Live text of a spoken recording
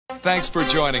Thanks for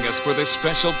joining us for this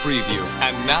special preview.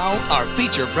 And now, our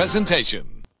feature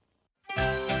presentation.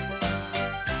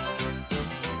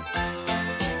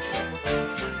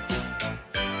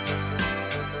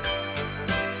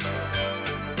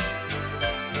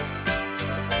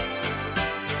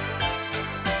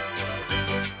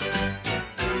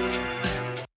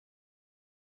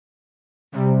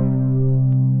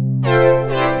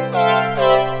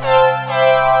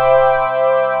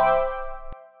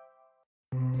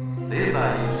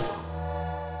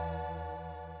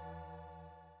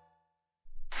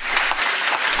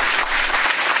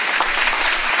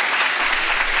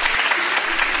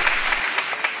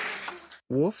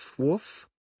 Woof woof.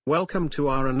 Welcome to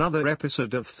our another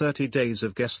episode of 30 Days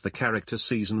of Guess the Character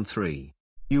Season 3.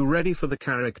 You ready for the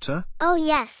character? Oh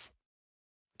yes.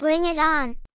 Bring it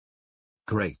on.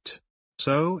 Great.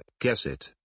 So, guess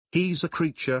it. He's a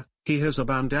creature, he has a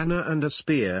bandana and a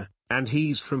spear, and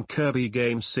he's from Kirby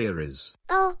game series.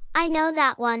 Oh, I know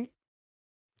that one.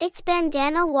 It's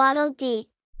Bandana Waddle D.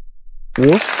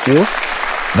 Woof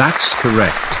woof. That's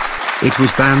correct. It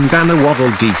was Bandana Waddle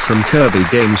D from Kirby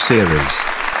game series.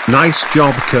 Nice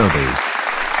job, Kirby.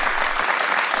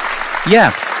 Yeah.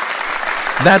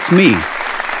 That's me.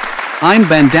 I'm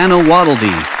Bandana Waddle D.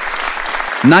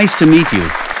 Nice to meet you.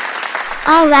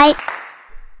 Alright.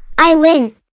 I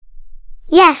win.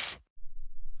 Yes.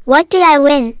 What did I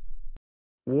win?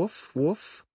 Woof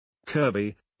woof.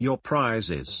 Kirby, your prize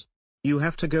is. You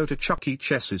have to go to Chuck E.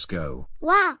 Cheese's Go.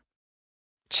 Wow.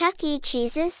 Chuck E.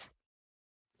 Cheese's?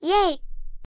 Yay!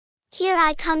 Here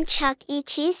I come, Chuck E.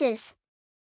 Cheese's.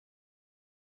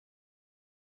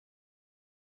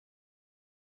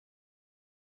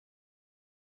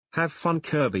 Have fun,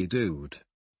 Kirby dude.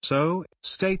 So,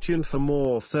 stay tuned for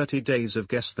more 30 Days of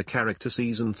Guess the Character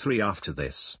Season 3 after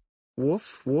this.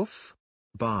 Woof woof.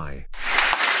 Bye.